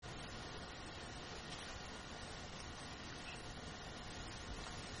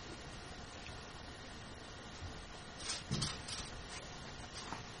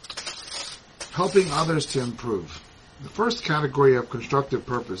helping others to improve. The first category of constructive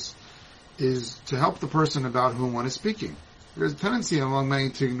purpose is to help the person about whom one is speaking. There is a tendency among many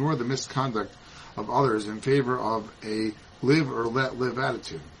to ignore the misconduct of others in favor of a live or let live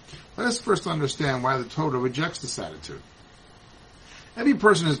attitude. Let us first understand why the Torah rejects this attitude. Every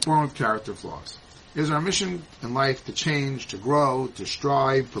person is born with character flaws. It is our mission in life to change, to grow, to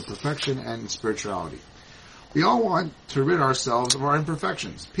strive for perfection and spirituality. We all want to rid ourselves of our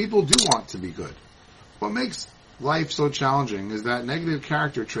imperfections. People do want to be good. What makes life so challenging is that negative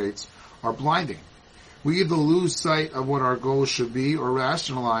character traits are blinding. We either lose sight of what our goals should be or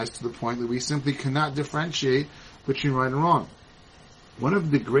rationalize to the point that we simply cannot differentiate between right and wrong. One of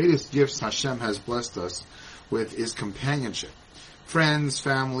the greatest gifts Hashem has blessed us with is companionship. Friends,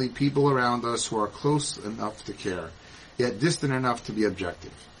 family, people around us who are close enough to care, yet distant enough to be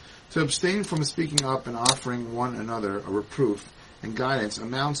objective. To abstain from speaking up and offering one another a reproof and guidance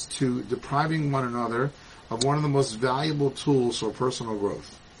amounts to depriving one another of one of the most valuable tools for personal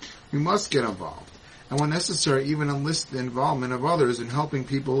growth. We must get involved, and when necessary, even enlist the involvement of others in helping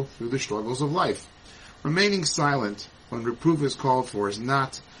people through the struggles of life. Remaining silent when reproof is called for is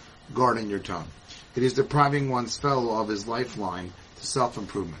not guarding your tongue. It is depriving one's fellow of his lifeline to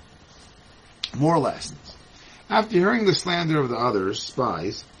self-improvement. More lessons. After hearing the slander of the others,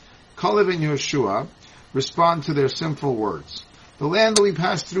 spies, Kalev and Yeshua respond to their sinful words. The land that we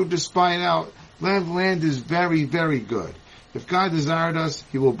passed through to spy it out, land is very, very good. If God desired us,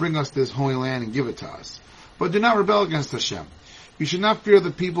 He will bring us this holy land and give it to us. But do not rebel against Hashem. You should not fear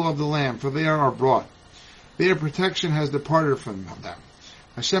the people of the land, for they are our brought. Their protection has departed from them.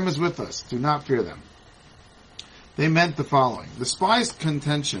 Hashem is with us. Do not fear them. They meant the following. The spies'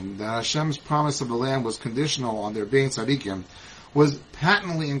 contention that Hashem's promise of the land was conditional on their being tzaddikim was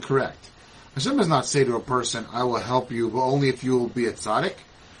patently incorrect. Hashem does not say to a person, I will help you, but only if you will be a tzaddik.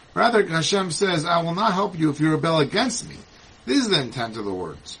 Rather, Hashem says, I will not help you if you rebel against me. This is the intent of the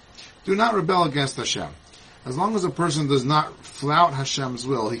words. Do not rebel against Hashem. As long as a person does not flout Hashem's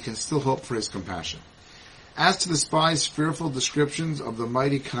will, he can still hope for His compassion. As to the spies' fearful descriptions of the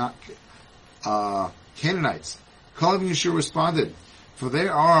mighty Canaanites, Kalev and Yeshua responded, for they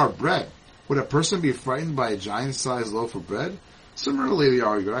are our bread. Would a person be frightened by a giant-sized loaf of bread? Similarly, they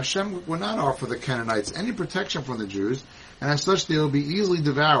argued, Hashem would not offer the Canaanites any protection from the Jews, and as such they will be easily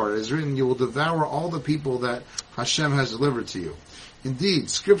devoured. As written, you will devour all the people that Hashem has delivered to you. Indeed,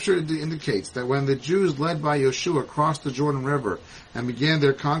 Scripture indicates that when the Jews led by Yeshua crossed the Jordan River and began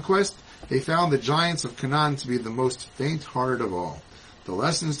their conquest, they found the giants of Canaan to be the most faint-hearted of all. The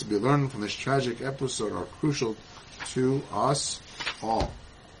lessons to be learned from this tragic episode are crucial to us all.